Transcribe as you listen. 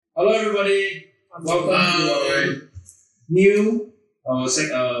Hello, everybody. Welcome to our new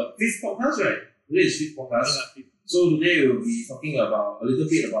fifth podcast, right? Today is fifth podcast. So today we'll be talking about a little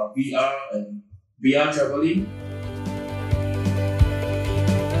bit about VR and VR traveling.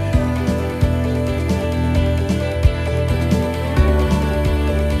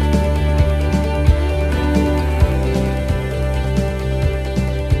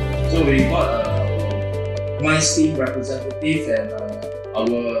 So we got our MICE team representative and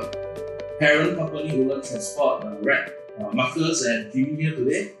our parent company, Woodland Transport, RAC, Marcus and Jimmy here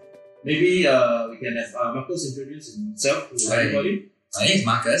today. Maybe we can have Marcus introduce himself to everybody. My name is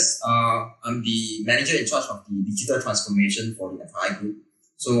Marcus. I'm the manager in charge of the digital transformation for the FI group.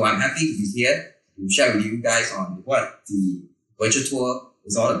 So I'm happy to be here to share with you guys on what the virtual tour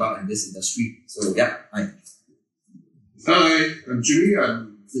is all about in this industry. So yeah, hi. Hi, I'm Jimmy.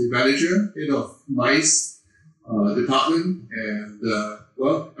 I'm the manager, head of MICE department, and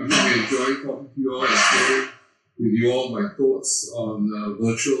I'm really enjoying talking to you all and sharing with you all my thoughts on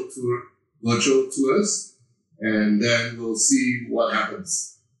virtual tours, and then we'll see what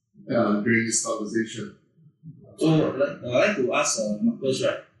happens during this conversation. So I'd like to ask Marcus,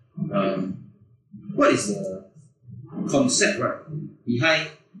 right? What is the concept, right, behind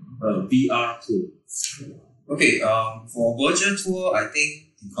a VR tour? Okay, for virtual tour, I think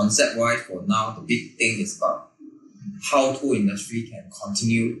the concept-wise for now, the big thing is about how tour industry can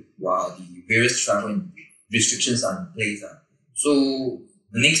continue while the various travel restrictions are in place. So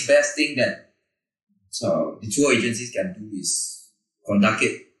the next best thing that the tour agencies can do is conduct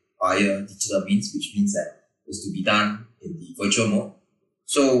it via digital means, which means that it's to be done in the virtual mode.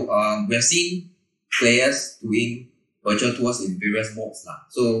 So we have seen players doing virtual tours in various modes.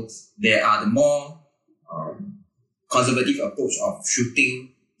 So there are the more conservative approach of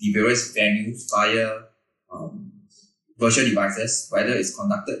shooting the various venues via virtual devices, whether it's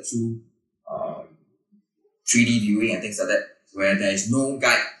conducted through 3D viewing and things like that, where there is no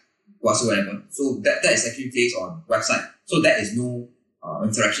guide whatsoever. So that is actually placed on website. So that is no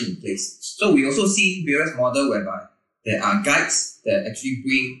interaction in place. So we also see various models whereby there are guides that actually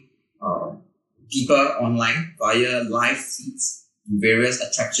bring people online via live feeds to various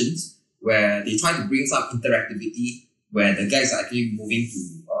attractions, where they try to bring some interactivity, where the guides are actually moving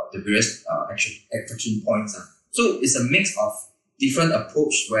to the various attraction points. So it's a mix of different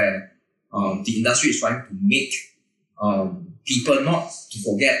approach where the industry is trying to make people not to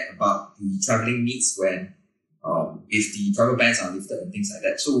forget about the traveling needs when if the travel bans are lifted and things like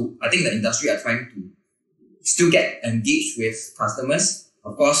that. So I think the industry are trying to still get engaged with customers.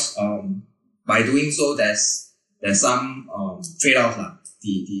 Of course, by doing so, there's some trade-offs.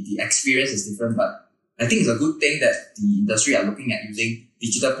 The experience is different, but I think it's a good thing that the industry are looking at using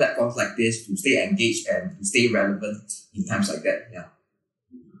digital platforms like this to stay engaged and to stay relevant in times like that. Yeah.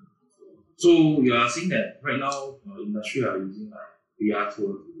 So you are saying that right now industry are using VR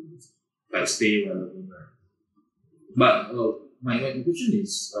tour to stay relevant, right? But my question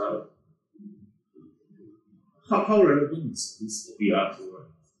is how relevant is this VR tour?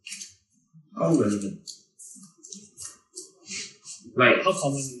 How relevant? Like how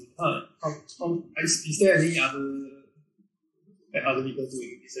common is it? Is there any other people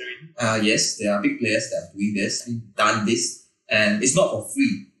doing this already? Yes, there are big players that are doing this, done this, and it's not for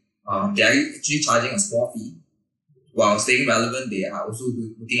free. They are actually charging a small fee. While staying relevant, they are also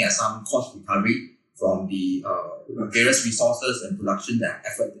looking at some cost recovery from the various resources and production that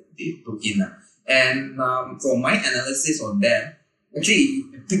effort that they put in. And from my analysis on them, actually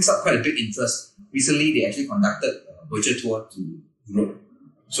it picks up quite a big interest. Recently, they actually conducted a virtual tour to Europe.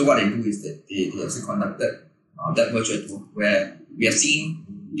 So what they do is that they actually conducted that virtual tour where we have seen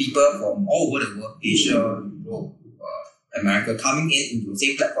people from all over the world, Asia, Europe, America, coming into the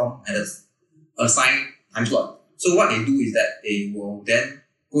same platform at a assigned time slot. So what they do is that they will then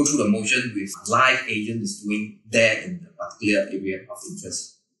go through the motion with live agents doing there in the particular area of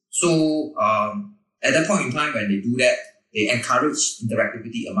interest. So at that point in time when they do that, they encourage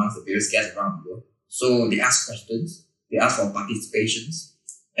interactivity amongst the various guests around the world. So they ask questions, they ask for participations,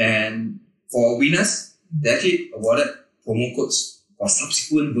 and for winners, they actually awarded promo codes for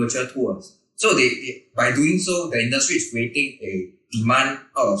subsequent virtual tours. So they by doing so, the industry is creating a demand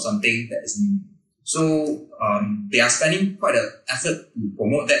out of something that is new. So they are spending quite an effort to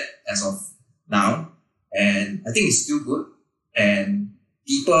promote that as of now, and I think it's still good. And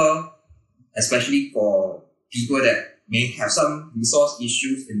people, especially for people that may have some resource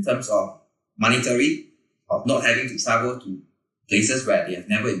issues in terms of monetary, of not having to travel to places where they have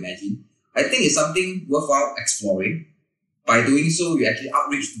never imagined, I think it's something worthwhile exploring. By doing so, you actually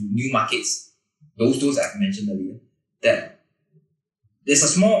outreach to new markets, those I've mentioned earlier, that there's a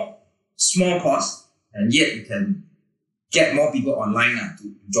small cost, and yet you can get more people online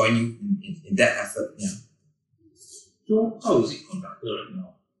to join you in that effort. Yeah. So how is it conducted right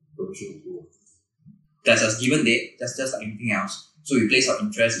now? Virtual tour. There's a given date, just like anything else. So you place your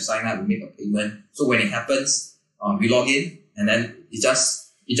interest, you sign up, you make a payment. So when it happens, we log in, and then it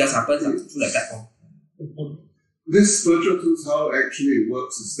just happens through the platform. This virtual tours, how actually it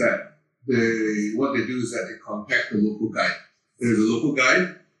works is that what they do is that they contact the local guide. There's a local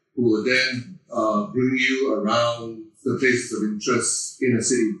guide who will then bring you around the places of interest in a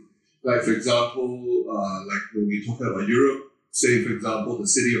city. Like for example, like when we're talking about Europe, say for example the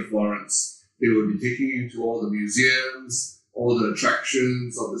city of Florence, they will be taking you to all the museums, all the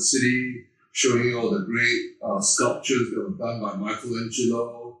attractions of the city, showing you all the great sculptures that were done by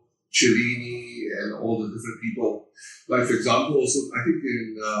Michelangelo, Cellini, and all the different people. Like for example, also I think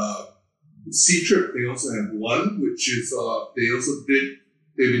in Sea Trip they also have one, which is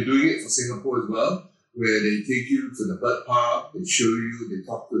they've been doing it for Singapore as well, where they take you to the bird park, they show you, they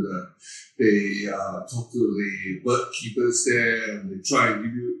talk to the bird keepers there, and they try and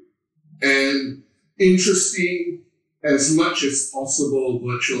give you an interesting, as much as possible,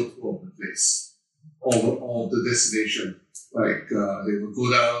 virtual tour of the place, of the destination. Like they will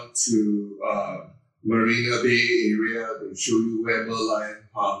go down to Marina Bay area, they show you where Merlion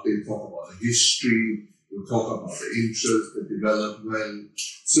Park, they talk about the history, they talk about the interest, the development.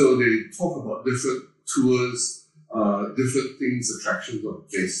 So they talk about different tours, different things, attractions of the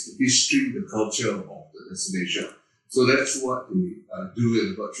place, the history, the culture of the destination. So that's what they do in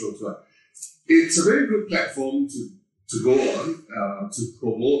the virtual tour. It's a very good platform to go on, to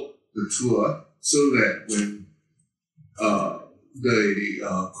promote the tour, so that when the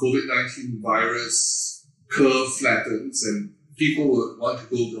COVID-19 virus curve flattens and people would want to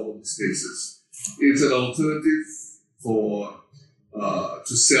go to all these places, it's an alternative for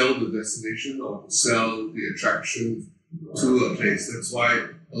to sell the destination or to sell the attraction to a place. That's why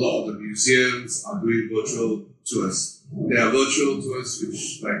a lot of the museums are doing virtual tours. There are virtual tours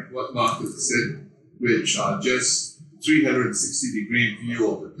which, like what Marcus said, which are just 360-degree view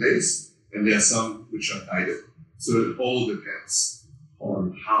of the place, and there are some which are guided. So it all depends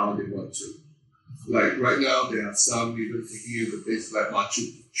on how they want to. Like right now, there are some even taking you to places like Machu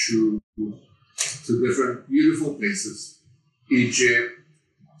Picchu, to different beautiful places. Egypt,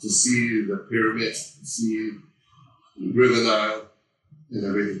 to see the pyramids, to see River Nile, and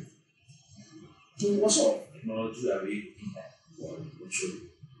everything. So what sort of technology are we looking at for virtual?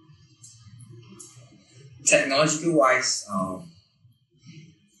 Technological wise,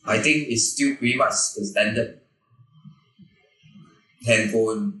 I think it's still pretty much the standard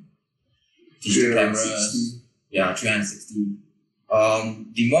handphone, digital cameras, 360.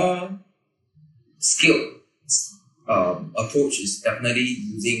 The more skilled approach is definitely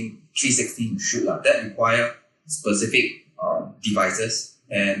using 360 to shoot. That require specific devices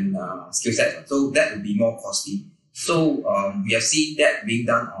and skill sets. So that would be more costly. So we have seen that being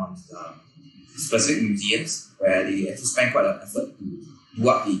done on specific museums where they actually spend quite an effort to do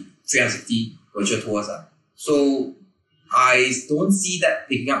up the 360 virtual tours. So I don't see that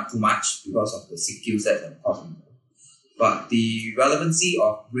picking up too much because of the skill sets and cost involved. But the relevancy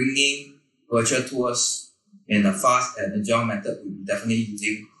of bringing virtual tours in a fast and agile method would be definitely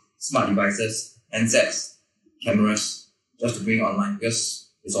using smart devices, handsets, cameras, just to bring it online,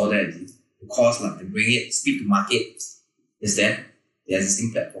 because it's all there. The cost and bring it, speed to market is there, the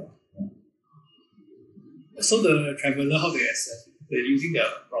existing platform. So the traveller, how they access it? They're using their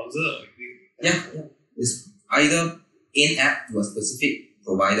browser or using... It's either in-app to a specific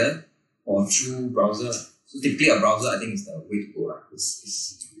provider or through browser. So typically a browser, I think, is the way to go.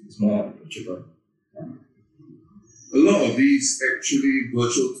 It's more cheaper. A lot of these actually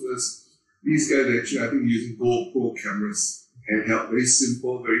virtual tours, these guys are actually, I think, using GoPro cameras, handheld, very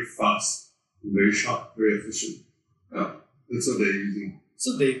simple, very fast, very sharp, very efficient. That's what they're using.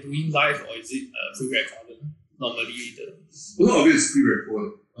 So they're doing live, or is it pre-recorded? Normally, a lot of it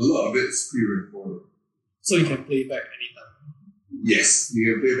is pre-recorded. So you can play back anytime. Yes,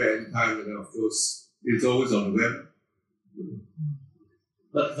 you can play back anytime, and then of course it's always on the web.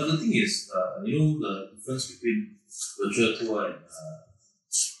 But the thing is, the difference between virtual tour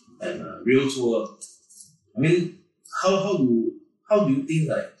and real tour. I mean, how do you think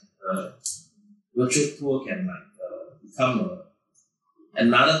virtual tour can become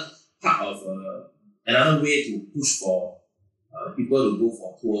another part of another way to push for people to go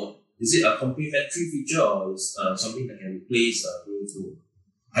for a tour? Is it a complementary feature, or is something that can replace real tour?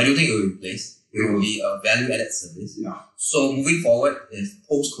 I don't think it will replace. It will be a value-added service. Yeah. So moving forward, if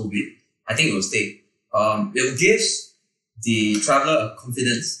post-COVID, I think it will stay. It will give the traveler a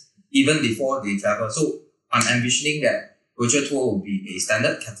confidence even before they travel. So I'm envisioning that virtual tour will be a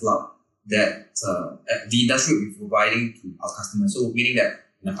standard catalog that the industry will be providing to our customers. So meaning that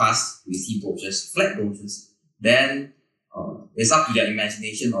in the past we see brochures, flat brochures, then it's up to their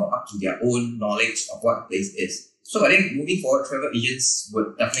imagination or up to their own knowledge of what a place is. So I think moving forward, travel agents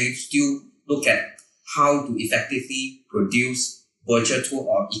would definitely still look at how to effectively produce virtual tour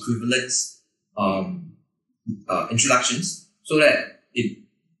or equivalence introductions so that it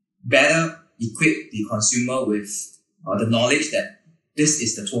better equip the consumer with the knowledge that this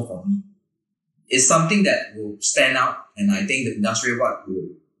is the tour for me. It's something that will stand out, and I think the industry will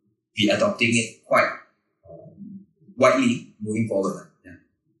be adopting it quite widely moving forward. Yeah.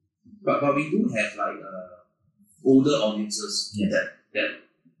 But we do have older audiences Yes. that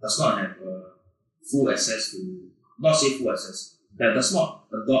does not have full access to, not say full access, that does not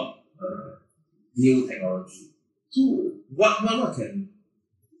adopt new technology. So what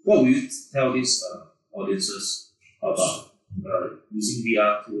will you tell these audiences about using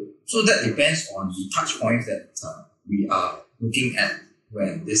VR tool? So that depends on the touch points that we are looking at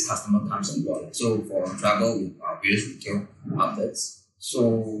when this customer comes on board. So for travel, we have our various retail outlets. So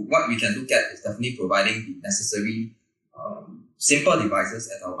what we can look at is definitely providing the necessary simple devices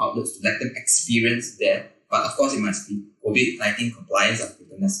at our outlets to let them experience there. But of course, it must be COVID-19 compliance with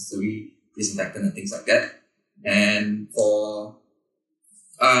the necessary disinfectant and things like that. And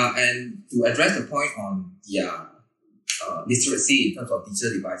and to address the point on their literacy in terms of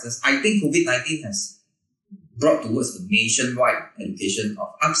digital devices, I think COVID-19 has brought towards the nationwide education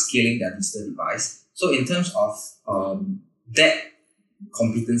of upscaling their digital device. So in terms of that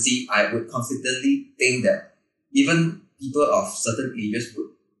competency, I would confidently think that even people of certain ages would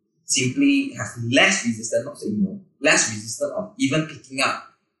simply have less resistance, not saying no, less resistance of even picking up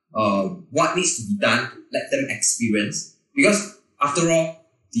what needs to be done to let them experience. Because after all,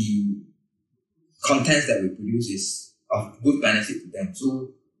 the content that we produce is of good benefit to them. So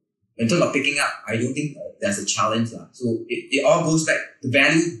in terms of picking up, I don't think there's a challenge. So it all goes back, the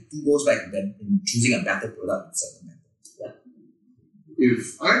value goes back to them in choosing a better product in certain methods. Yeah.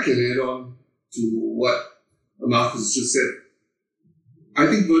 If I can add on to what Marcus just said, I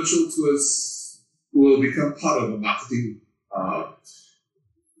think virtual tours will become part of a marketing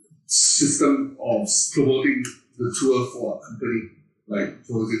system of promoting the tour for a company. Like,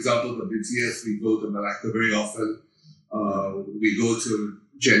 for example, the BTS, we go to Malacca very often. We go to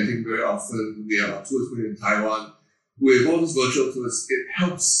Genting very often. We have our tours going in Taiwan. With all these virtual tours, it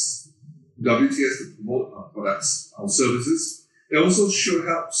helps WTS to promote our products, our services. It also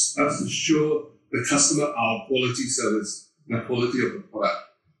helps us to show the customer our quality service, the quality of the product,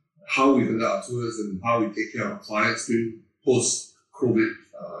 how we conduct our tours and how we take care of our clients during post-COVID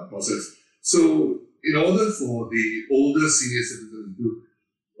process. So in order for the older senior citizens to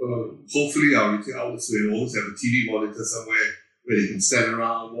hopefully our retail outlets will always have a TV monitor somewhere where they can stand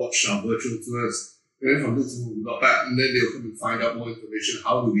around, watch our virtual tours, and then from this we got back, and then they'll come and find out more information.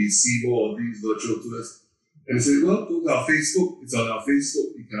 How do we see more of these virtual tours? And they say, well, go to our Facebook. It's on our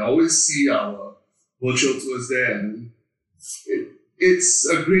Facebook. You can always see our virtual tours there, and it's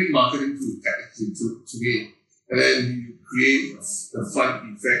a great marketing tool, technically, to me. And then you create the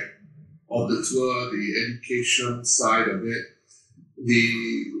fun effect of the tour, the education side of it,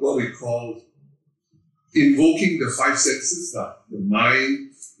 what we call invoking the five senses, the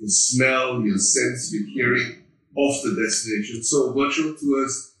mind, your smell, your sense, your hearing of the destination. So virtual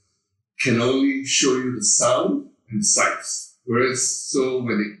tours can only show you the sound and sights. Whereas,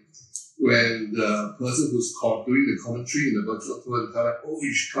 when the person who's doing the commentary in the virtual tour and tell like, oh,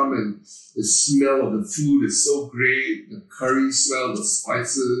 you should come and the smell of the food is so great, the curry smell, the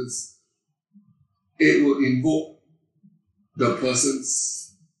spices, it will invoke the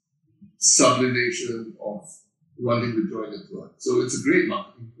person's sublimation of wanting to join the tour. So it's a great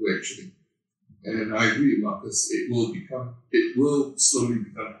marketing tool actually. And I agree with Marcus, it will slowly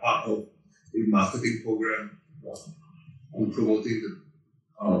become part of a marketing program on promoting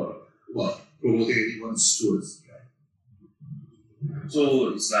promoting anyone's tours. So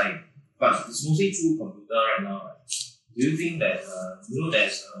it's but it's mostly through computer right now. Right? Do you think that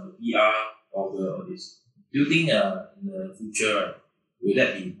there's VR or this? Do you think in the future will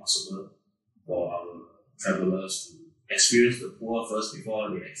that be possible for our travelers to experience the tour first before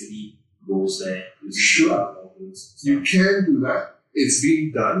they actually goes there using Sure. VR goggles? You can do that. It's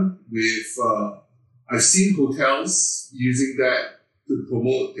being done with, I've seen hotels using that to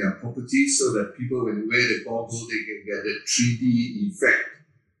promote their properties so that people, when they wear the goggle, they can get that 3D effect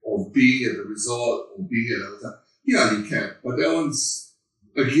of being at the resort or being at a hotel. Yeah, you can. But that one's,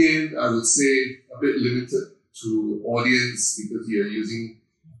 again, I would say a bit limited to audience because you're using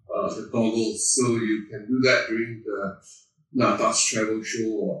the goggles. So you can do that during the NATAS travel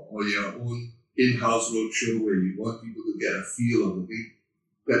show or your own in-house roadshow where you want people to get a feel of the thing.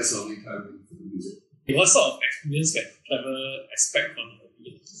 That's the only time when you can use it. What sort of experience can traveler expect from the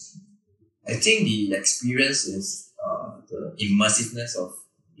VR? I think the experience is the immersiveness of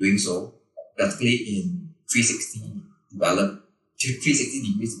doing so, particularly in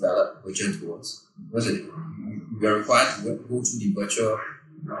 360 degrees developed virtual tours. Because we are required to go through the virtual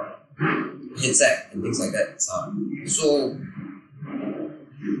headset and things like that.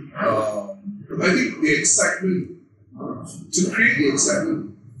 I think the excitement, to create the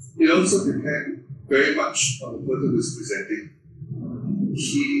excitement, it also depends very much on the person who's presenting. He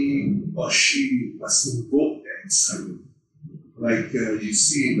or she must invoke that excitement. Like you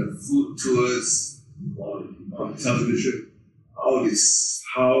see in the food tours on television,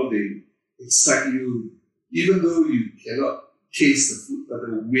 how they excite you, even though you cannot taste the food, but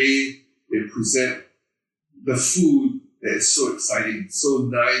the way they present the food that is so exciting, so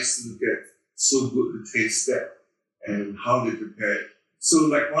nice to look at, so good to taste that, and how they prepare it. So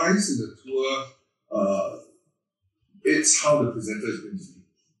likewise in the tour, it's how the presenter is going to be.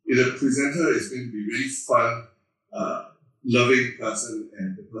 If the presenter is going to be really fun, loving person,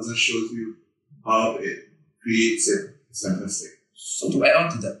 and the person shows you how it creates it, it's fantastic. So to add on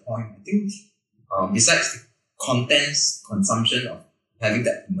to that point, I think besides the contents consumption of having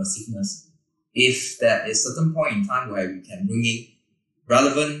that immersiveness, if there is a certain point in time where we can bring in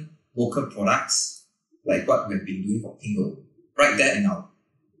relevant local products, like what we've been doing for Pingo, right there in our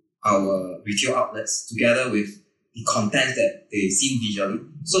retail outlets, together with the content that they see visually,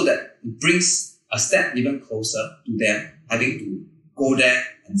 so that it brings a step even closer to them having to go there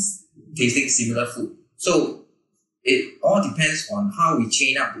and tasting similar food. So it all depends on how we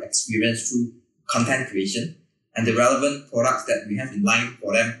chain up the experience through content creation and the relevant products that we have in line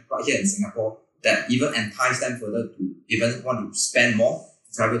for them right here in Singapore that even entice them further to even want to spend more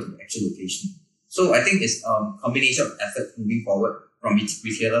to travel to the actual location. So I think it's a combination of effort moving forward from a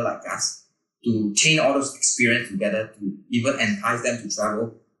retailer like us to chain all those experience together to even entice them to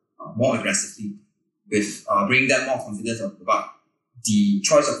travel more aggressively with bringing them more confidence about the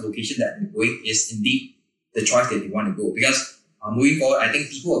choice of location that they're going is indeed the choice that they want to go. Because moving forward, I think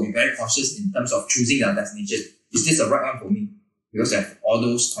people will be very cautious in terms of choosing their destination. Is this the right one for me? Because they have all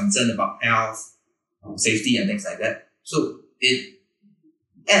those concerns about health, safety and things like that. So it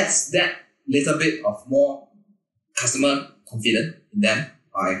adds that little bit of more customer confidence in them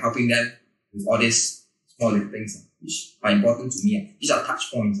by helping them with all these small little things which are important to me. These are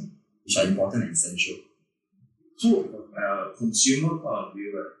touch points which are important and essential. So, consumer point of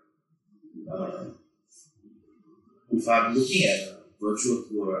view, if I'm looking at a virtual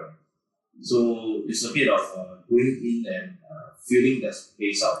tour, so it's a bit of going in and feeling that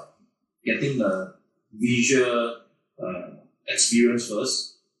space out, getting the visual experience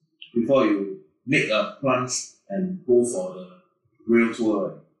first before you make a plunge and go for the real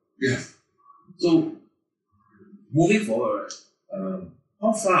tour. Yeah. So, moving forward,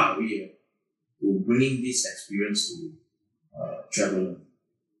 how far are we to bringing this experience to traveler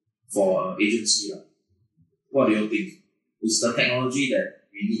for agency? What do you think? Is the technology that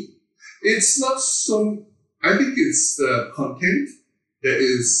we need? It's not so, I think it's the content that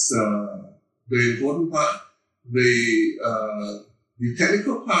is the important part. The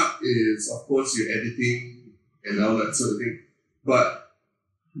technical part is, of course, your editing and all that sort of thing. But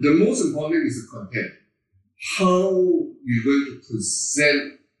the most important thing is the content. How you're going to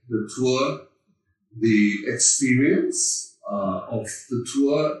present the tour, the experience of the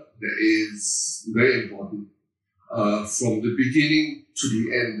tour, that is very important. From the beginning to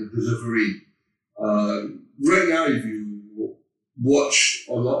the end, the delivery. Right now, if you watch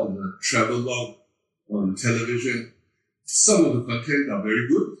a lot of the travel log on television, some of the content are very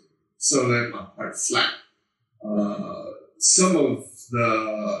good, some of them are quite flat. Some of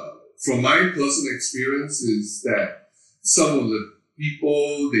from my personal experience, is that some of the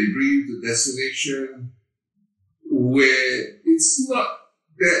people, they bring you to destination where it's not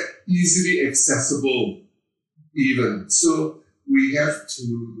that easily accessible even. So we have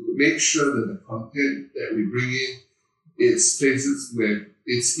to make sure that the content that we bring in is places where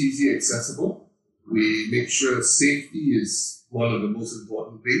it's easy accessible. We make sure safety is one of the most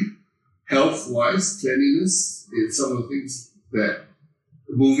important things. Health-wise, cleanliness is some of the things that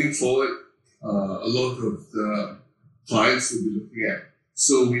moving forward, a lot of the clients will be looking at.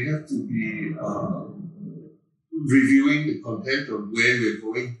 So we have to be reviewing the content of where we're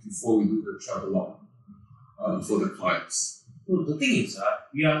going before we do the travel log for the clients. So the thing is,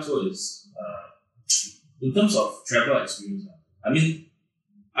 VR tour is in terms of travel experience, I mean,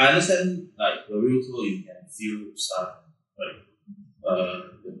 I understand like the real tour you can feel stuff, like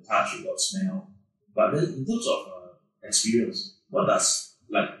the touch, you got smell. But then in terms of experience, what does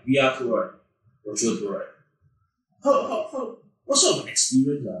like VR tour, right? Virtual tour, right? How what sort of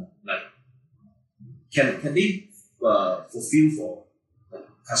experience like can they fulfill for the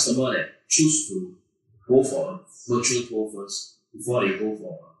customer that choose to go for a virtual tour first before they go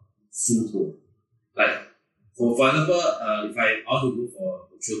for a full tour? Like for example, if I want to go for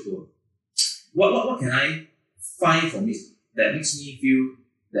a virtual tour, what can I find from it that makes me feel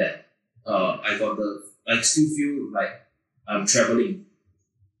that I still feel like I'm traveling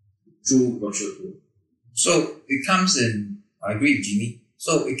through virtual tour? So it comes in, I agree with Jimmy.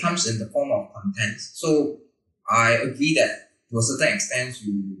 So it comes in the form of content. So I agree that to a certain extent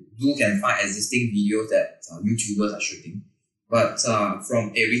you can find existing videos that YouTubers are shooting. But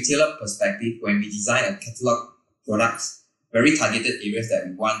from a retailer perspective, when we design a catalog products, very targeted areas that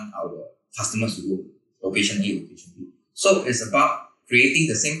we want our customers to go, location A, location B. So it's about creating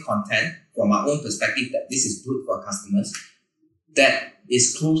the same content from our own perspective that this is good for customers, that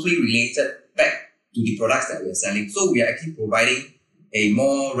is closely related back to the products that we are selling. So we are actually providing a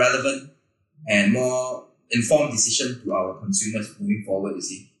more relevant and more informed decision to our consumers moving forward, you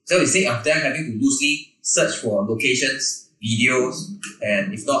see. So instead of them having to loosely search for locations, videos,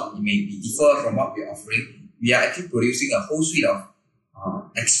 and if not, it may be differ from what we are offering, we are actually producing a whole suite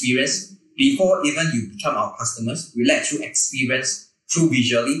of experience. Before even you become our customers, we let you experience through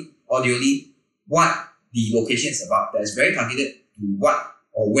visually, audially, what the location is about. That is very targeted to what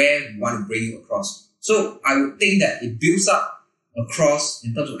or where we want to bring you across. So I would think that it builds up across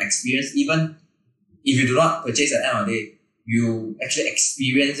in terms of experience. Even if you do not purchase at the end of the day, you actually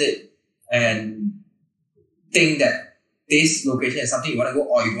experience it and think that this location is something you want to go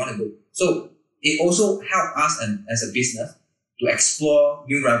or you want to go. So it also helps us and as a business to explore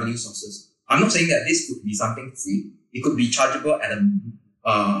new revenue sources. I'm not saying that this could be something free. It could be chargeable at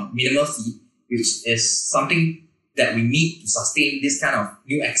a minimal fee, which is something that we need to sustain this kind of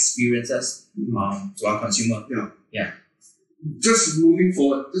new experiences to our consumer. Yeah. Just moving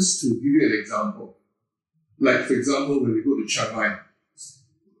forward, just to give you an example. Like, for example, when we go to Chiang Mai,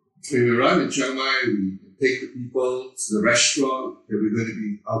 when we arrive in Chiang Mai, we take the people to the restaurant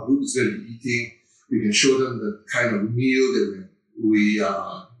that our group is going to be eating. We can show them the kind of meal that we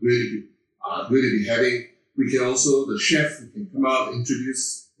are going to be having. We can also, the chef can come out,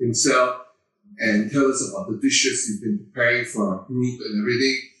 introduce himself, and tell us about the dishes he's been preparing for our group and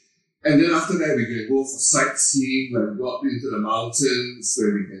everything. And then after that, we can go for sightseeing, where we go up into the mountains,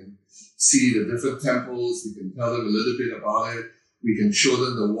 where we can see the different temples. We can tell them a little bit about it. We can show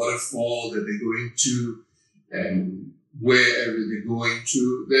them the waterfall that they're going to and wherever they're going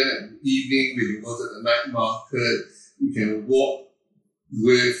to. Then at the evening, we can go to the night market. We can walk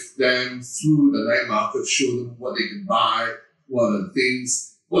with them through the night market, show them what they can buy, what are the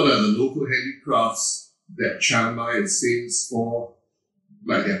things, what are the local handicrafts that Chiang Mai is famous for,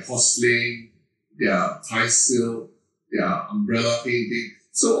 like their porcelain, their Thai silk, their umbrella painting.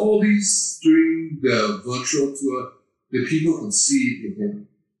 So all these during the virtual tour, the people can see, they can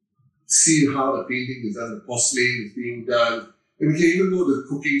see how the painting is done, the porcelain is being done. And we can even go to the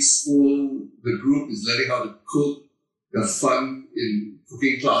cooking school. The group is learning how to cook. The fun in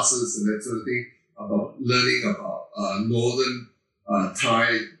cooking classes and that sort of thing, about learning about northern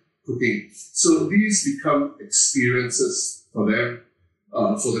Thai cooking. So these become experiences for them,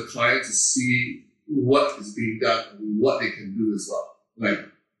 for the client to see what is being done and what they can do as well. Like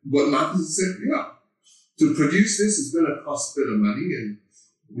what Marcus said, to produce this is going to cost a bit of money, and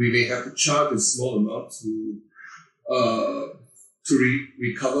we may have to charge a small amount to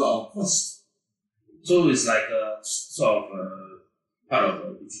recover our costs. So it's like a sort of part of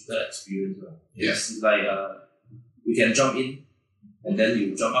a digital experience. Yes. It's like you can jump in and then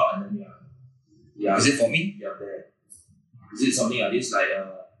you jump out and then yeah. Is it for me? You're there. Is it something like this? Like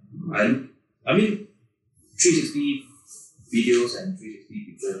I mean 360 videos and 360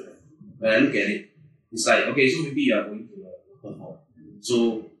 pictures. Right? When I look at it, it's like okay, so maybe you are going to a open hall.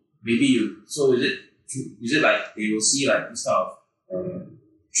 So maybe is it like they will see like this kind of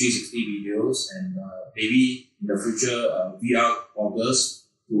 360 videos and maybe in the future VR goggles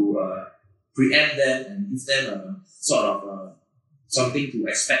to preempt them and give them sort of something to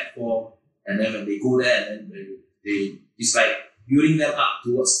expect for, and then when they go there and then they it's like building them up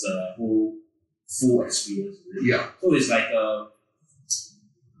towards the whole full experience. Yeah. So it's like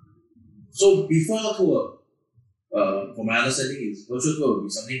so before tour, from my understanding is virtual tour will be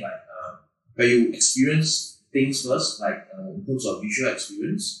something like where you experience things first, like in terms of visual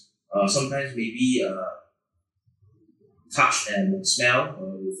experience. Sometimes maybe touch and smell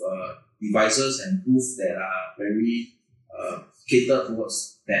with devices and booths that are very catered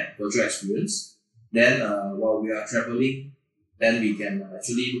towards that virtual experience. Then while we are traveling, then we can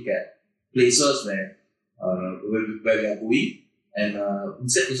actually look at places where we are going, and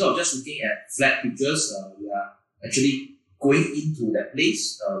instead of just looking at flat pictures, we are actually going into that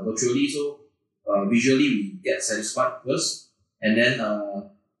place virtually. So visually we get satisfied first, and then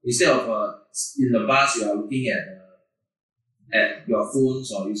instead of in the bus you are looking at your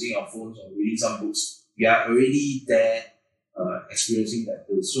phones or using your phones or reading some books, you are already there experiencing that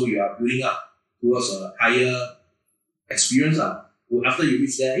place. So you are building up towards a higher experience. After you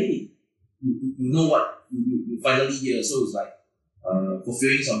reach there, hey, you know what you finally hear. So it's like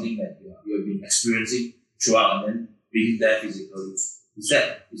fulfilling something that you have been experiencing throughout, and then being there physically. Is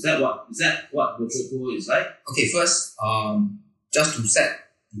that what virtual tour is like? Okay, first, just to set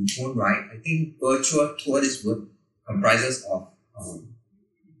the tone right, I think virtual tour, this word, comprises of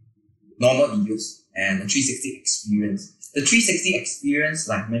normal videos and a 360 experience. The 360 experience,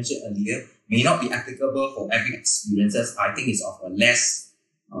 like mentioned earlier, may not be applicable for every experiences. I think it's of a less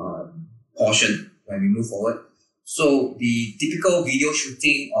portion when we move forward. So the typical video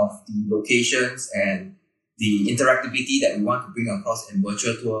shooting of the locations and the interactivity that we want to bring across in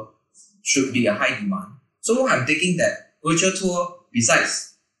virtual tour should be a high demand. So I'm thinking that virtual tour,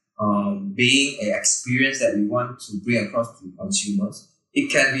 besides being an experience that we want to bring across to consumers, it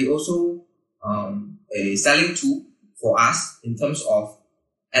can be also a selling tool for us in terms of,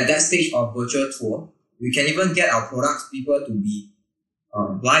 at that stage of virtual tour, we can even get our products people to be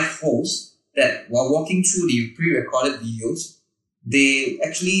live hosts that while walking through the pre-recorded videos, they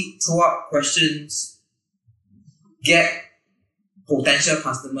actually throw up questions, get potential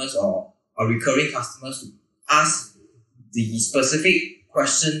customers or recurring customers to ask the specific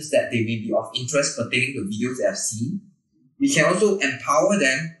questions that they may be of interest pertaining to videos they have seen. We can also empower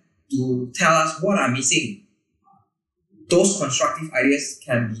them to tell us what are missing. Those constructive ideas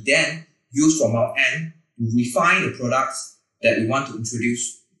can be then used from our end to refine the products that we want to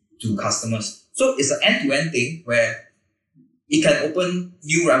introduce to customers. So it's an end-to-end thing where it can open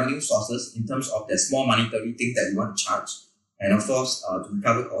new revenue sources in terms of the small monetary things that we want to charge, and of course to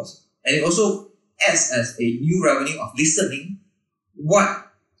recover costs. And it also adds as a new revenue of listening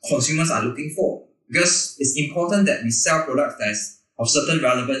what consumers are looking for, because it's important that we sell products that is of certain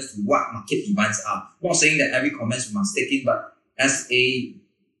relevance to what market demands are. Not saying that every comment we must take in, but as a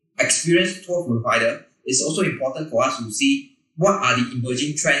experienced tour provider, it's also important for us to see what are the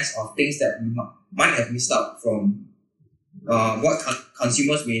emerging trends of things that we might have missed out from what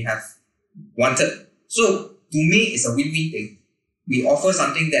consumers may have wanted. So to me, it's a win-win thing. We offer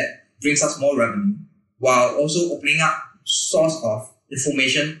something that brings us more revenue while also opening up source of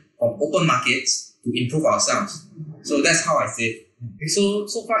information from open markets to improve ourselves. So that's how I see it. Okay, so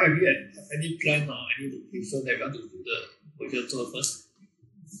far have you had any plan or any location that you want to do the virtual tour first?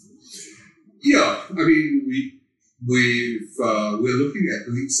 Yeah, I mean, we're looking at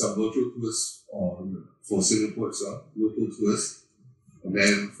doing some virtual tours for Singapore itself, local tours, and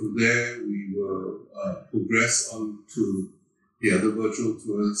then from there we will progress on to the other virtual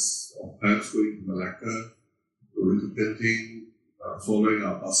tours, or perhaps going to Malacca, going to Genting, following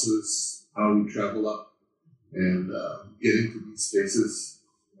our buses, how we travel up, and getting to these places,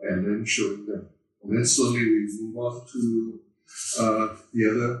 and then showing them. And then slowly we move on to the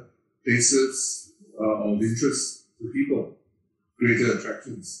other places of interest to people, greater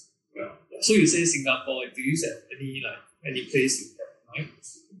attractions. Yeah. So you say Singapore, do you have any place you have in mind?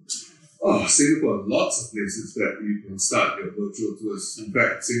 Oh, Singapore, lots of places that you can start your virtual tours. In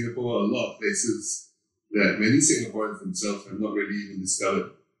fact, Singapore, a lot of places that many Singaporeans themselves have not really even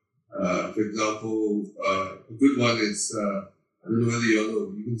discovered. For example, a good one is, I don't know whether you all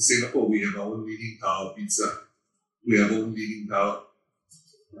know, even in Singapore, we have our own Leaning Tower pizza. We have our own Leaning Tower.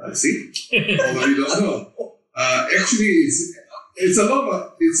 See? Although you don't know. Actually, it's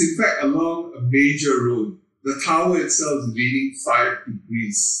in fact along a major road. The tower itself is leaning 5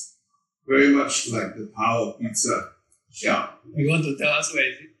 degrees. Very much like the Tower Pizza. Yeah. You want to tell us where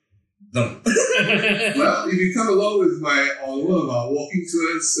is it? No. Well, if you come along with on one of our walking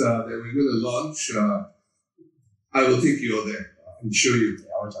tours that we're going to launch, I will take you all there and show you.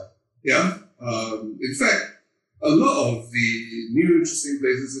 Yeah. In fact, a lot of the new interesting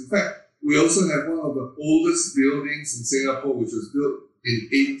places. In fact, we also have one of the oldest buildings in Singapore, which was built in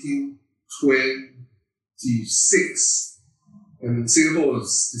 1826. And Singapore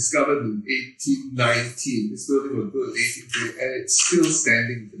was discovered in 1819. This building was built in 1820, and it's still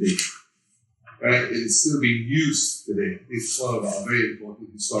standing today. Right? It's still being used today. It's one of our very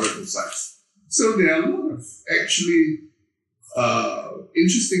important historical sites. So there are a lot of actually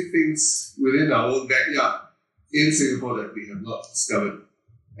interesting things within our own backyard in Singapore that we have not discovered.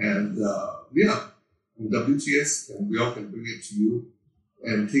 And WTS, and we all can bring it to you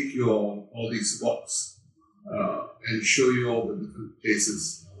and take you on all these walks and show you all the different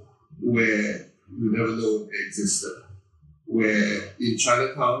places where you never know they existed. Where in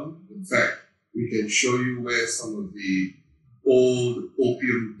Chinatown, in fact, we can show you where some of the old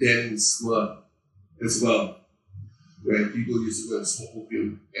opium dens were as well, where people used to go and smoke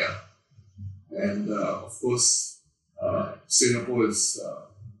opium. Yeah. And of course, Singapore is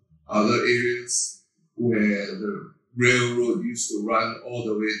other areas where the railroad used to run all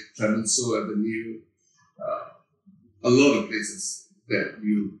the way to Clemenceau Avenue. A lot of places that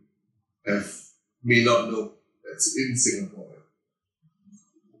you may not know that's in Singapore.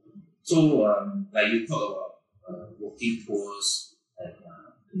 So, like you talk about walking tours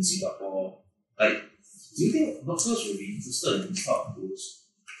in Singapore, like, do you think locals will be interested in these kind of tours?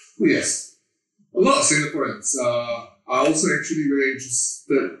 Oh, yes. A lot of Singaporeans are also actually very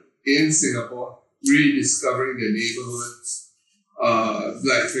interested in Singapore, rediscovering their neighborhoods.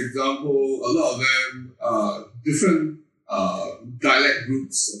 Like, for example, a lot of them, different dialect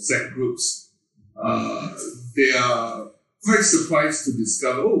groups or sect groups, they are quite surprised to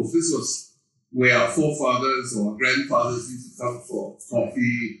discover, oh, this was where our forefathers or grandfathers used to come for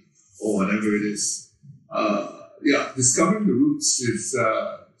coffee or whatever it is. Discovering the roots is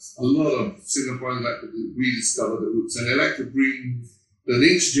a lot of Singaporeans like to rediscover the roots, and they like to bring the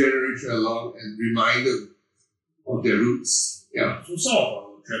next generation along and remind them of their roots. Yeah. So some of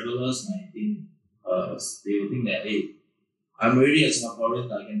our travelers might think, they will think that, hey, I'm already a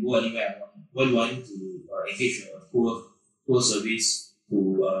Singaporean, I can go anywhere I want. Why do I need to engage a tour service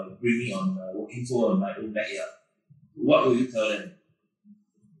to bring me on a walking tour in my own backyard? What will you tell them?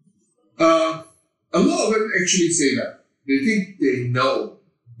 A lot of them actually say that. They think they know,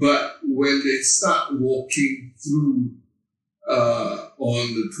 but when they start walking through on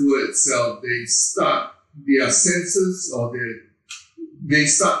the tour itself, they start, their senses or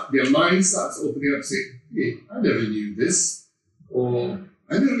their mind starts opening up, saying, hey, I never knew this, or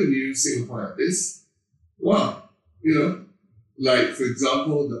I never knew Singapore had this. Wow. Like, for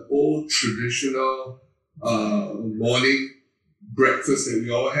example, the old traditional morning breakfast that we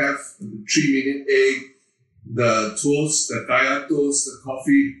all have, the 3-minute egg, the toast, the kaya toast, the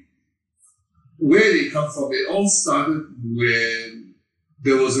coffee. Where they come from, it all started when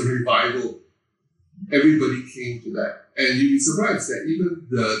there was a revival. Everybody came to that. And you'd be surprised that even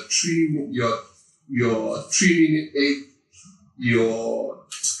your 3-minute egg, your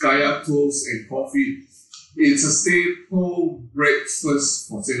kaya toast and coffee, it's a staple breakfast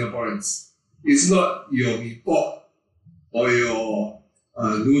for Singaporeans. It's not your mee pok or your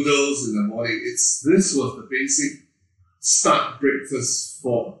noodles in the morning. This was the basic start breakfast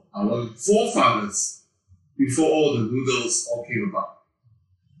for our forefathers before all the noodles all came about.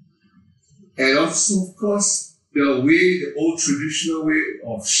 And also, of course, the old traditional way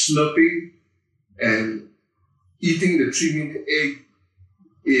of slurping and eating the 3-minute egg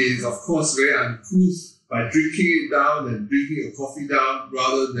is, of course, very uncouth, by drinking it down and drinking your coffee down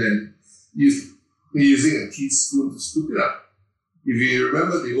rather than using a teaspoon to scoop it up. If you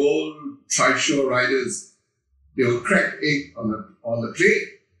remember the old trishaw riders, they will crack egg on the plate,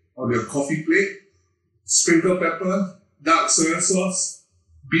 on your coffee plate, sprinkle pepper, dark soy sauce,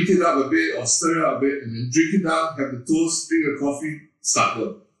 beat it up a bit or stir it up a bit, and then drink it down, have the toast, drink the coffee, start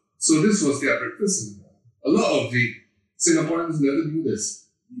work. So this was their breakfast. A lot of the Singaporeans never knew this.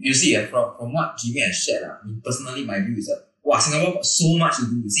 You see, from what Jimmy has shared, personally, my view is that Singapore got so much to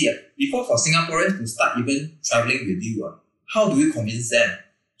do. You see, before for Singaporeans to start even traveling with you, how do we convince them?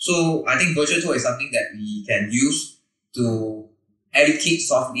 So I think virtual tour is something that we can use to educate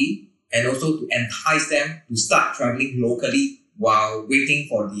softly and also to entice them to start traveling locally while waiting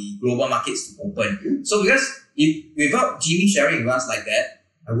for the global markets to open. So because without Jimmy sharing with us like that,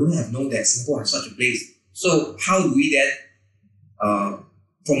 I wouldn't have known that Singapore has such a place. So how do we then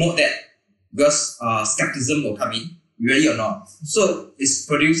promote that? Because skepticism will come in, really or not. So it's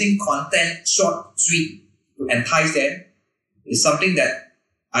producing content, short, sweet, to entice them is something that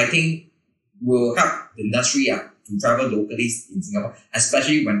I think will help the industry to travel locally in Singapore,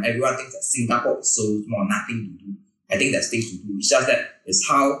 especially when everyone thinks that Singapore is so small, nothing to do. I think there's things to do. It's just that it's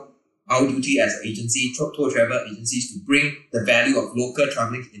how our duty as an agency, tour travel agencies, to bring the value of local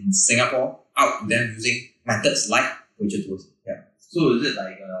traveling in Singapore out to them using methods like virtual tours. Yeah. So is it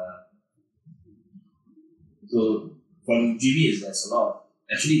like so from Jimmy there's a lot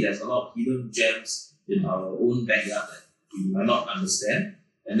of hidden gems in our own backyard that we might not understand,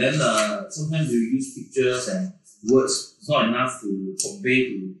 and then sometimes we use pictures and words. It's not enough to convey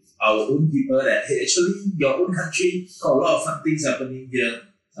to our own people that hey, actually your own country got a lot of fun things happening here.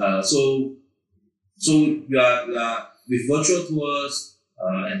 So we are with virtual tours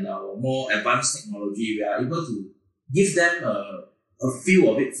and our more advanced technology, we are able to give them a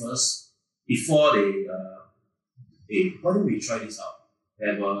feel of it first before they hey, why don't we try this out?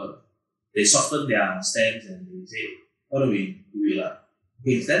 They soften their stance and they say, why don't we do it like?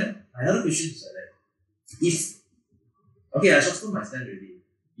 Okay, then another question is like that. If okay, I softened my stance already.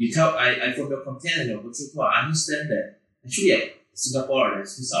 You tell I from your content and your virtual tour, I understand that actually at Singapore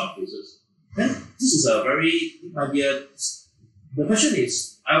there's this sort of places. Then this is a very it might be a the question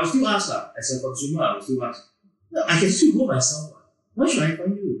is I will still ask as a consumer, I will still ask. I can still go myself. Why should I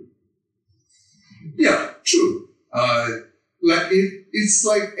find you? Yeah, true. It's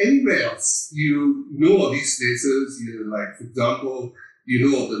like anywhere else. You know of these places. You like, for example, you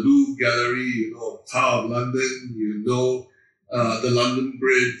know of the Louvre Gallery, you know of Tower of London, you know the London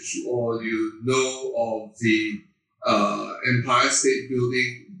Bridge, or you know of the Empire State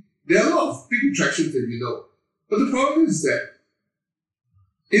Building. There are a lot of big attractions that you know. But the problem is that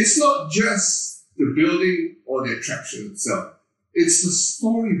it's not just the building or the attraction itself. It's the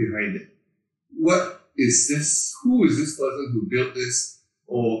story behind it. What is this? Who is this person who built this?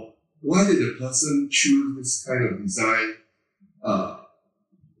 Or why did the person choose this kind of design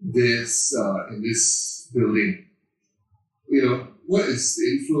in this building? You know, what is the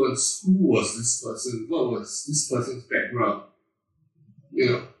influence? Who was this person? What was this person's background? You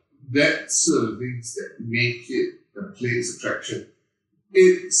know, that sort of things that make it a place attraction.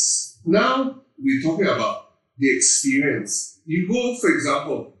 It's now we're talking about the experience. You go, for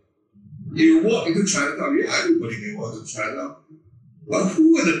example, you walk into Chinatown. Yeah, everybody can walk into Chinatown. But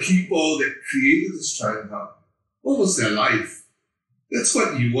who are the people that created this Chinatown? What was their life? That's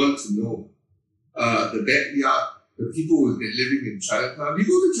what you want to know. The backyard, the people who've been living in Chinatown. You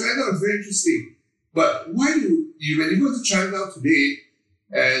go to Chinatown, it's very interesting. But why do you, when you go to Chinatown today,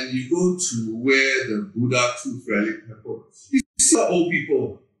 and you go to where the Buddha Tooth Relic Temple, you see old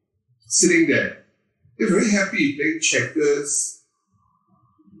people sitting there. They're very happy playing checkers.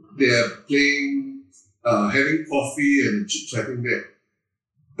 They're playing, having coffee and chit-chatting there.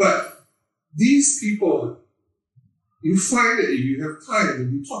 But these people, you find that if you have time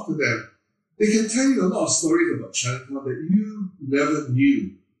and you talk to them, they can tell you a lot of stories about Chinatown that you never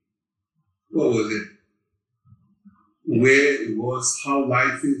knew. What was it? Where it was, how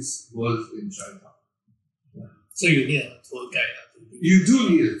life was in Chinatown. So you need a tour guide. You do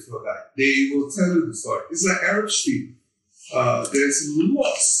need a tour guide. They will tell you the story. It's like Arab Street. There's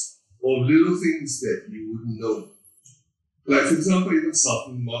lots of little things that you wouldn't know. Like, for example, even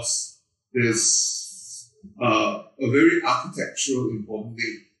Sultan Mosque, there's a very architectural important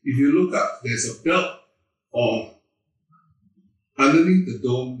thing. If you look up, there's a belt of, underneath the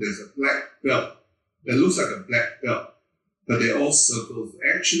dome, there's a black belt that looks like a black belt, but they're all circles,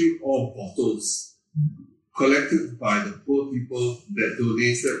 actually all bottles collected by the poor people that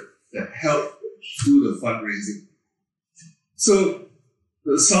donated, that helped do the fundraising. So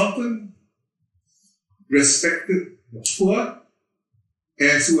the Sultan respected the poor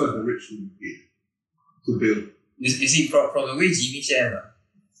as well as the rich who paid to build. You see, from the way Jimmy shared,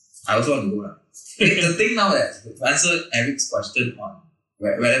 I also want to go. The thing now that, to answer Eric's question on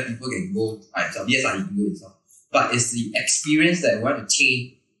whether people can go by themselves, yes, you can go yourself. But it's the experience that we want to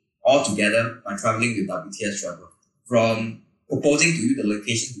change altogether by traveling with WTS Travel. From proposing to you the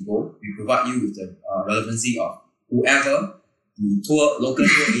location to go, we provide you with the relevancy of whoever the local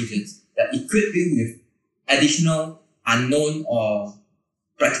tour agents that equip you with additional, unknown, or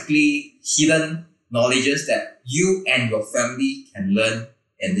practically hidden knowledges that you and your family can learn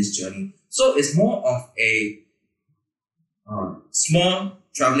in this journey. So it's more of a small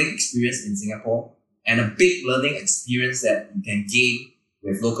traveling experience in Singapore and a big learning experience that you can gain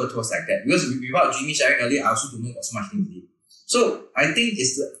with local tours like that. Because without Jimmy sharing earlier, I also don't know got so much things to do. So I think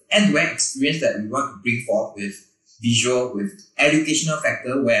it's the end-to-end experience that we want to bring forth with visual, with educational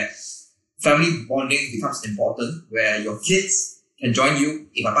factor where family bonding becomes important, where your kids can join you.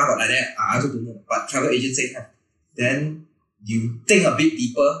 If Papa got like that, I also don't know, but travel agents say have. Then you think a bit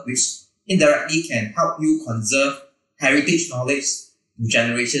deeper, which indirectly can help you conserve heritage knowledge to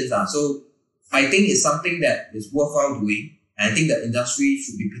generations. So I think it's something that is worthwhile doing. And I think the industry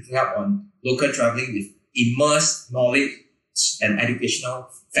should be picking up on local traveling with immersed knowledge and educational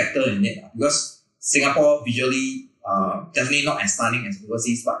factor in it. Because Singapore visually, definitely not as stunning as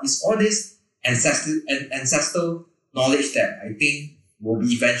overseas, but it's all this ancestral knowledge that I think will be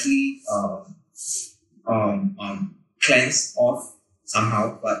eventually cleansed off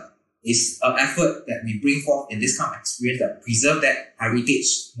somehow. But is an effort that we bring forth in this kind of experience that preserve that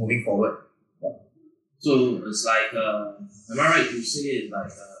heritage moving forward. So it's like, am I right to say it's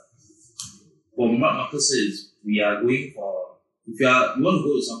like, from what Marcus says, we are going for, if you want to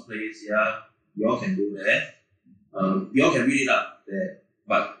go to some place, you all can go there. You all can read it up there,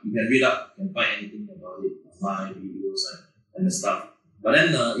 but you can read up, you can find anything about it, online, videos and the stuff. But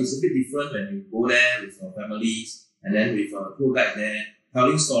then it's a bit different when you go there with your families and then with a tour guide there,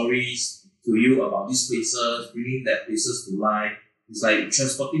 telling stories to you about these places, bringing that places to life. It's like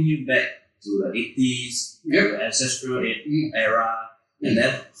transporting you back to the 80s, the ancestral era, and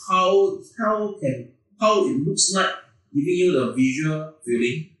then how it looks like, giving you the visual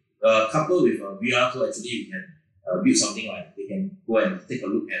feeling. Coupled with a VR tour, actually you can build something like they can go and take a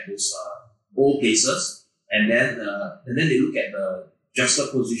look at those old places, and then they look at the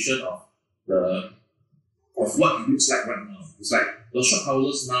juxtaposition of what it looks like right now. It's like the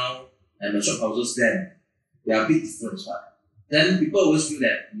shophouses now and the shophouses then, they are a bit different, right? Then people always feel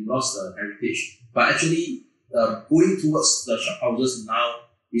that we lost the heritage, but actually going towards the shophouses now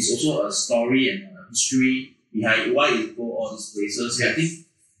is also a story and a history behind why it go all these places. Yes. I think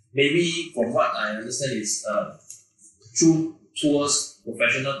maybe from what I understand is through tours,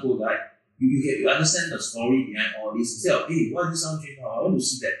 professional tour guide, you understand the story behind all this instead of, hey, why this sound change now? I want to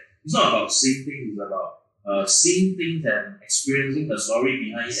see that. It's not about seeing things, it's about seeing things and experiencing the story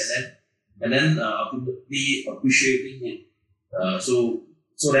behind it, and then ultimately appreciating it. So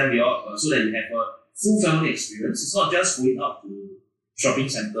that you have a full family experience. It's not just going out to shopping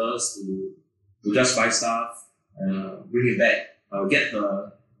centers to just buy stuff, bring it back, get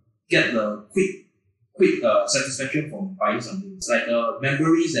the quick satisfaction from buying something. It's like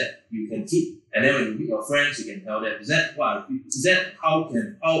memories that you can keep, and then when you meet your friends, you can tell them. Is that how a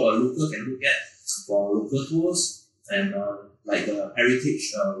local can look at for local tours and like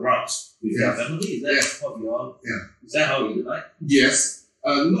heritage routes with their family? Is that what we all? Yeah. Is that how you like? Yes,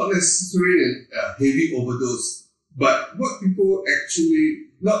 not necessarily a heavy overdose, but what people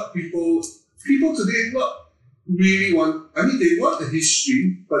today not really want. I mean, they want the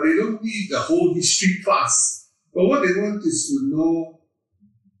history, but they don't need the whole history class. But what they want is to know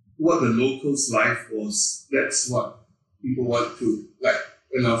what the locals' life was. That's what people want to, like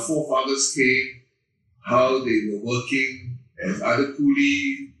when our forefathers came, how they were working as other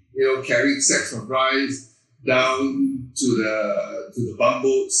coolie, carrying sacks of rice down to the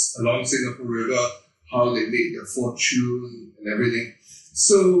bumboats along Singapore River, how they made their fortune and everything.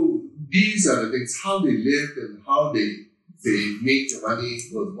 So these are the things, how they lived and how they made their money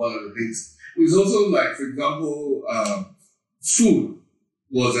was one of the things. It was also like, for example, food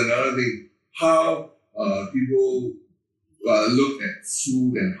was another thing. How people looked at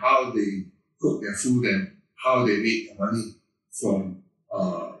food and how they cooked their food and how they made their money from,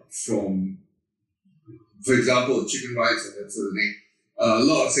 for example, chicken rice and that sort of thing. A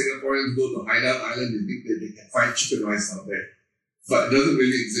lot of Singaporeans go to Hainan Island, they think that they can find chicken rice out there. But it doesn't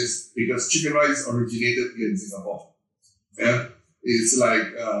really exist because chicken rice originated here in Singapore. Yeah, it's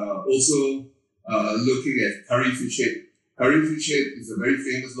like also looking at curry fish head. Curry fish head is a very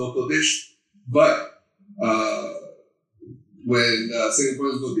famous local dish, but when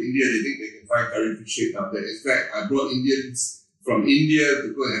Singaporeans go to India, they think they can find curry fish head out there. In fact, I brought Indians from India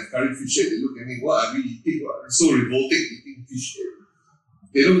to go and have curry fish head. They look at me, what are we eating? It's so revolting eating fish head.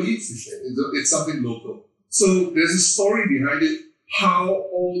 They don't eat fish head. It's something local. So there's a story behind it, how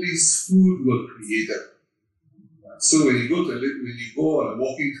all these food were created. So when you go on a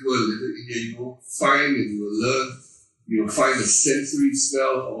walking tour in Little India, you will find and you will learn, you will find the sensory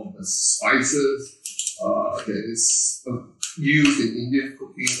smell of the spices that is used in Indian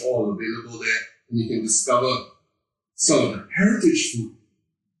cooking, all available there, and you can discover some of the heritage food,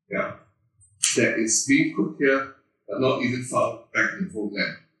 that is being cooked here, but not even found back in the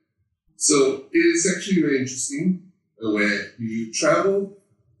homeland. So it is actually very interesting where you travel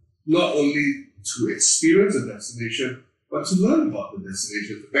not only to experience a destination, but to learn about the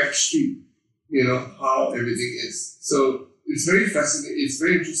destination, the backstreet, how everything is. So it's very fascinating, it's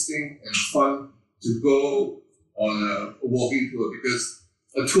very interesting and fun to go on a walking tour because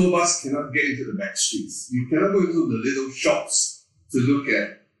a tour bus cannot get into the back streets. You cannot go into the little shops to look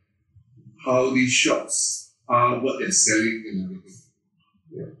at how these shops are, what they're selling and everything.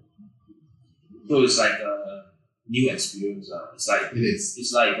 Yeah. So it's like a new experience. It's like It is.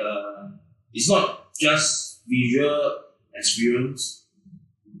 It's like it's not just visual experience,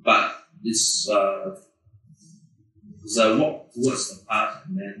 but it's a walk towards the past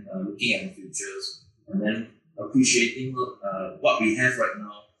and then looking at the futures and then appreciating what we have right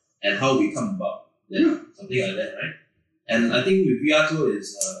now and how we come about. Something like that, right? And I think with VR Tour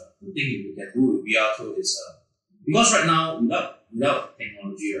is the thing we can do with VR tour is because right now without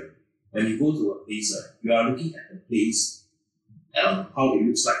technology, right, when you go to a place, you are looking at the place how it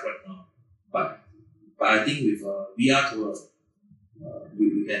looks like right now. But I think with VR tour,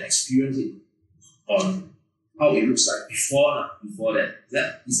 we can experience it on how it looks like before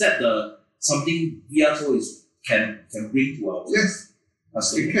that. Is that the something VR tour can bring to our Yes,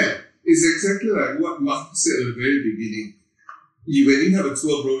 customers? it can. It's exactly like what Mark said at the very beginning. When you have a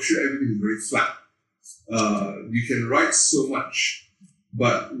tour brochure, everything is very flat. You can write so much,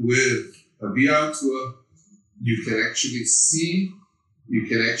 but with a VR tour, you can actually see, you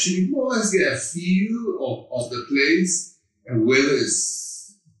can actually more or less get a feel of the place and whether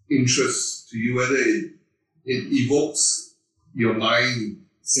it's interest to you, whether it evokes your mind.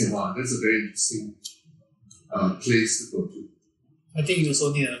 Say, wow, that's a very interesting place to go to. I think you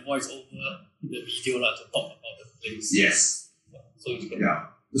also need a voice over in the video to talk about the place. Yes. So you can Yeah.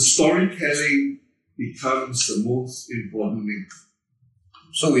 The storytelling becomes the most important thing.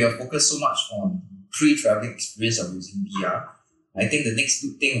 So we are focused so much on pre-traveling experience of using VR. I think the next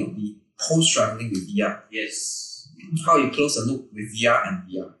big thing would be post-traveling with VR. Yes. How you close the loop with VR and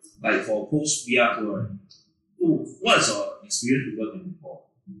VR. Like for post VR tour, right? What is your experience people can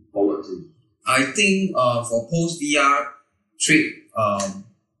look forward to? I think for post VR trip,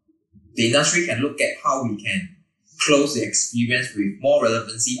 the industry can look at how we can close the experience with more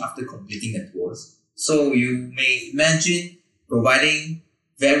relevancy after completing the tours. So you may imagine providing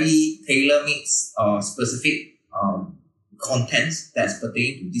very tailor-made specific contents that's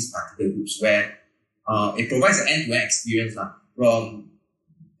pertaining to these particular groups, where it provides an end-to-end experience from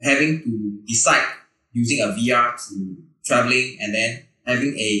having to decide using a VR to traveling and then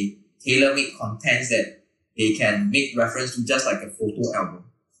having a tailor-made contents that they can make reference to just like a photo album.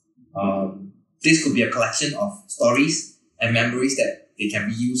 This could be a collection of stories and memories that they can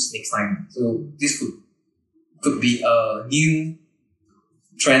be used next time. So this could be a new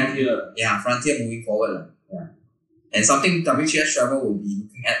trend here. Yeah, frontier moving forward. Yeah. And something WTS Travel will be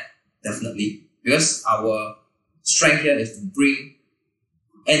looking at definitely, because our strength here is to bring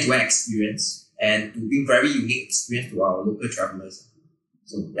end-to-end experience and to bring very unique experience to our local travelers.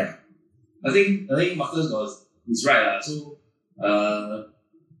 So yeah. I think Marcus is right. So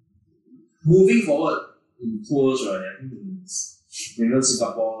moving forward in tours, right? I think in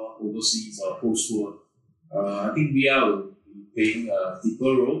Singapore, overseas or post tour, I think VR will be playing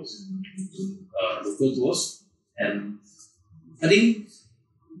deeper roles in local tours. And I think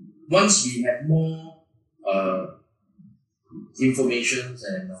once we have more information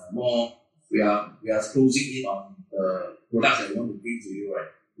and more, we are closing in on the products that we want to bring to you, right?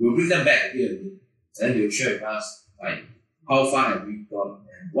 We'll bring them back here again. And then they'll share with us like how far have we gone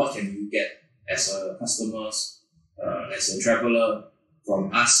and what can you get as a customers, as a traveler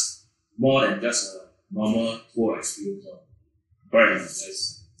from us, more than just a normal tour experience. Right?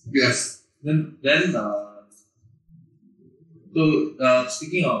 Yes. Then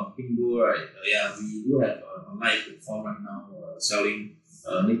speaking of Pingo, right? We do have an online platform right now selling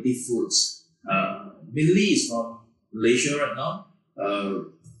native foods. Mainly it's from Malaysia right now.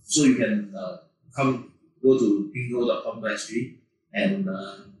 So you can go to pingo.com.sg and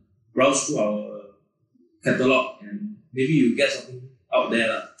browse through our catalog and maybe you get something out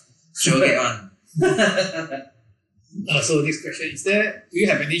there. Sure, get on. So next question, do you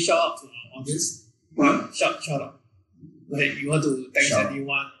have any shout out to our audience? What? Shout out. Like you want to thank Shout.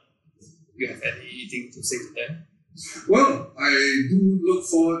 anyone, you have anything to say to them? Well, I do look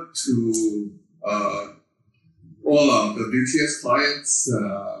forward to all our WTS clients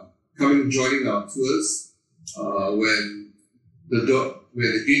joining our tours when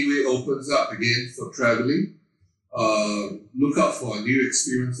the gateway opens up again for traveling. Look out for new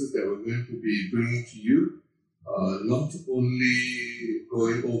experiences that we're going to be bringing to you. Not only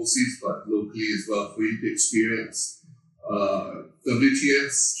going overseas but locally as well for you to experience.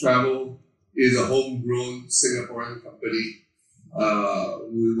 WTS Travel is a homegrown Singaporean company.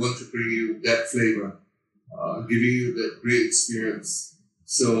 We want to bring you that flavor, giving you that great experience.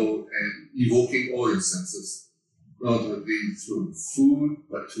 So, and evoking all your senses, not only through food,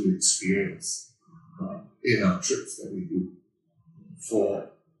 but through experience in our trips that we do for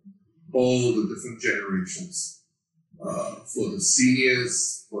all the different generations. For the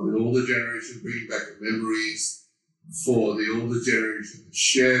seniors, for the older generation, bringing back the memories, for the older generation to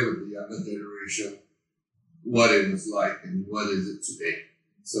share with the younger generation what it was like and what is it today.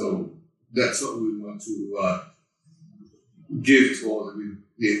 So that's what we want to give to all of you,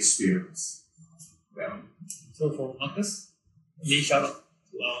 the experience. Yeah. So for Marcus, any shout out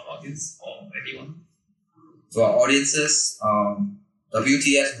to our audience or anyone? To our audiences,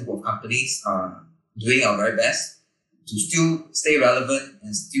 WTS group of companies are doing our very best to still stay relevant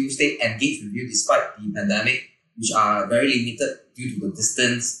and still stay engaged with you despite the pandemic, which are very limited due to the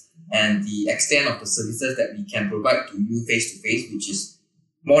distance and the extent of the services that we can provide to you face to face, which is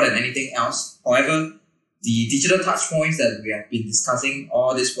more than anything else. However, the digital touch points that we have been discussing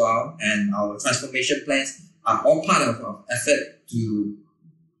all this while and our transformation plans are all part of our effort to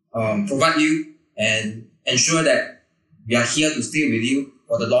provide you and ensure that we are here to stay with you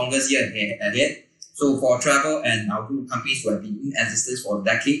for the longest year ahead. So for travel and our group of companies who have been in existence for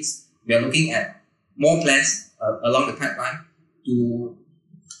decades, we are looking at more plans along the pipeline to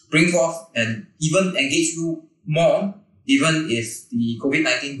bring forth and even engage you more, even if the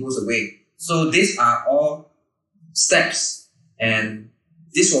COVID-19 goes away. So these are all steps, and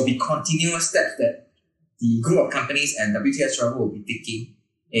this will be continuous steps that the group of companies and WTS Travel will be taking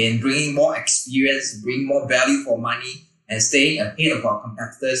in bringing more experience, bring more value for money, and staying ahead of our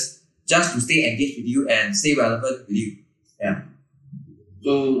competitors just to stay engaged with you and stay relevant with you. Yeah.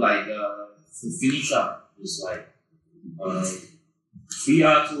 So like to finish up, it's like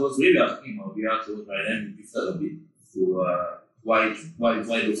VR tours. We are talking about VR tours, right? Then we shifted a bit to why locals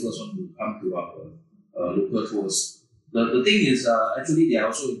want to come to our local tours. The thing is actually they are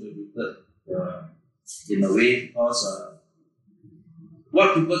also interpreted in a way because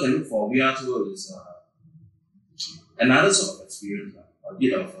what people can look for VR tour is another sort of experience, a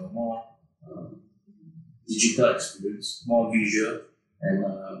bit of a more digital experience, more visual,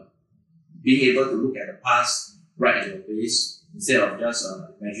 and being able to look at the past right at your face instead of just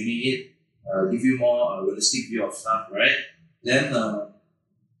imagining it, give you more realistic view of stuff, right? Then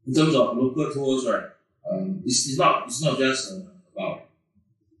in terms of local tours, right, it's not just about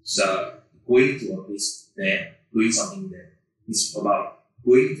going to a place there, doing something there. It's about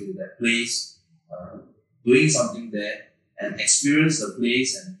going to that place, doing something there, and experience the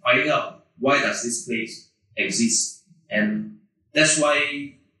place and find out why does this place exist. And that's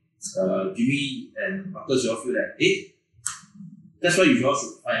why Jimmy and Marcus, you all feel that, that's why you all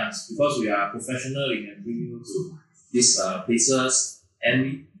should find us, because we are professional. We can bring you to these places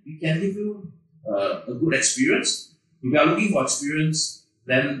and we can give you a good experience. If you are looking for experience,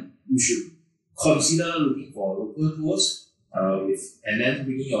 then you should consider looking for local tours and then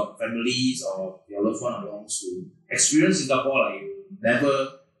bringing your families or your loved one along to experience Singapore like you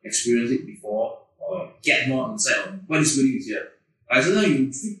never experienced it before, or get more insight on what is really here. Like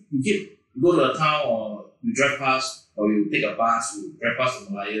sometimes you go to a town or you drive past, or you take a bus, you drive past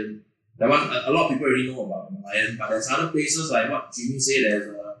the Merlion. That one, a lot of people already know about the Merlion, but there's other places like what Jimmy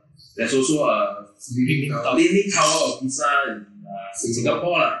said, there's also a Leaning Tower of Pisa in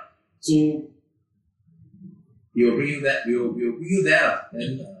Singapore. So we'll bring you there. We'll bring you there.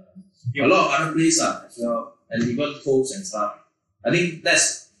 Then a lot of other places as well, and even coast and stuff. I think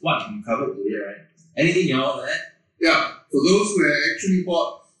that's what we covered today, right? Anything you want to add? Yeah, for those who have actually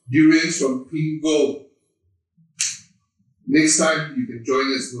bought durians from Pingo, next time you can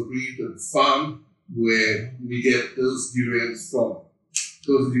join us. We'll bring you to the farm where we get those durians from.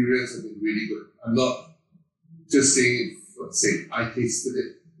 Those durians have been really good. I'm not just saying it for the sake. I tasted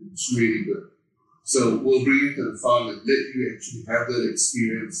it. It's really good. So we'll bring you to the farm and let you actually have that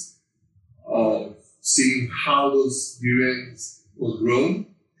experience of seeing how those durians were grown,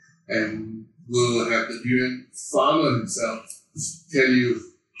 and we'll have the durian farmer himself tell you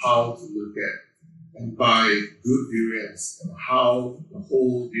how to look at and buy good durians and how the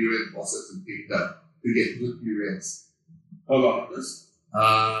whole durian process is being done to get good durians. How about this?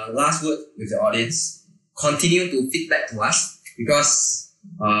 Last word with the audience. Continue to feedback to us, because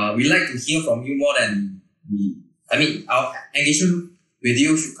we like to hear from you more than our engagement with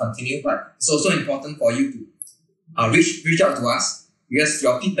you should continue, but it's also important for you to reach out to us, because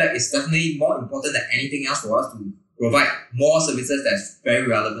your feedback is definitely more important than anything else for us to provide more services that's very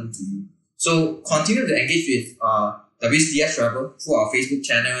relevant to you. So continue to engage with WTS Travel through our Facebook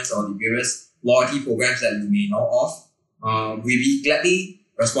channels or the various loyalty programs that you may know of. We'll be gladly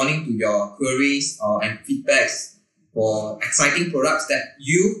responding to your queries and feedbacks for exciting products that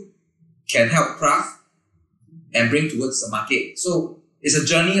you can help craft and bring towards the market. So it's a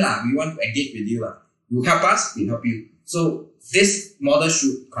journey. We want to engage with you. You help us, we help you. So this model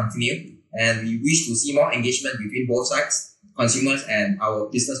should continue, and we wish to see more engagement between both sides, consumers and our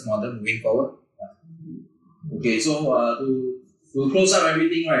business model moving forward. Okay, so to close up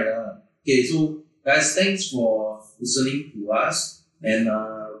everything, right? Okay, so guys, thanks for listening to us, and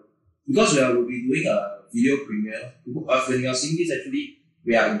because we will be doing a video premiere, when you are seeing this, actually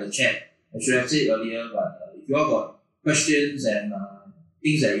we are in the chat. I should have said earlier, but if you all got questions and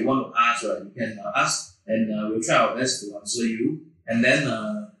things that you want to ask, right, you can ask, and we'll try our best to answer you. And then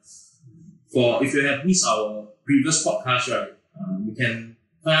for if you have missed our previous podcast, right, you can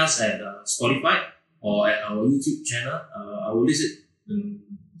find us at Spotify or at our YouTube channel. I will list it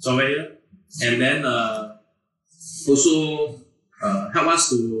somewhere here. And then also help us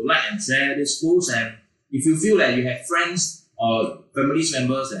to like and share this post. And if you feel that you have friends or family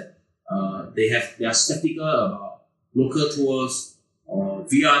members that they are skeptical about local tours or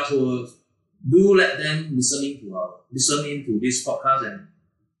VR tours, do let them listen into this podcast and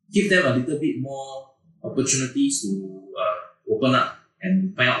give them a little bit more opportunities to open up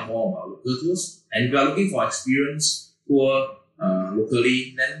and find out more about local tours. And if you are looking for experience tour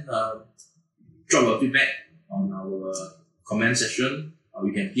locally, then drop a feedback on our comment section.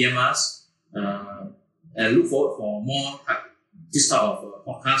 You can PM us and look forward for more this type of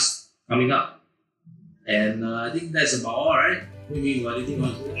podcast coming up. And I think that's about all, right? Maybe anything you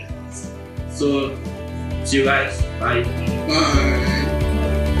want to add? So, see you guys. Bye. Bye.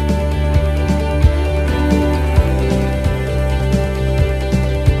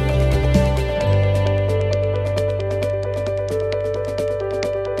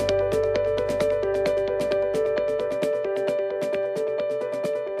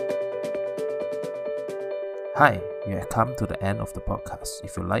 Hi, you have come to the end of the podcast.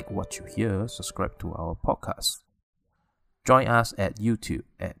 If you like what you hear, subscribe to our podcast. Join us at YouTube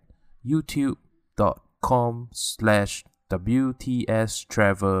at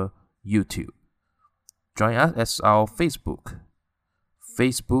youtube.com/WTSTravelYouTube. Join us at our Facebook,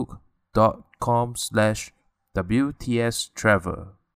 facebook.com/WTSTravel.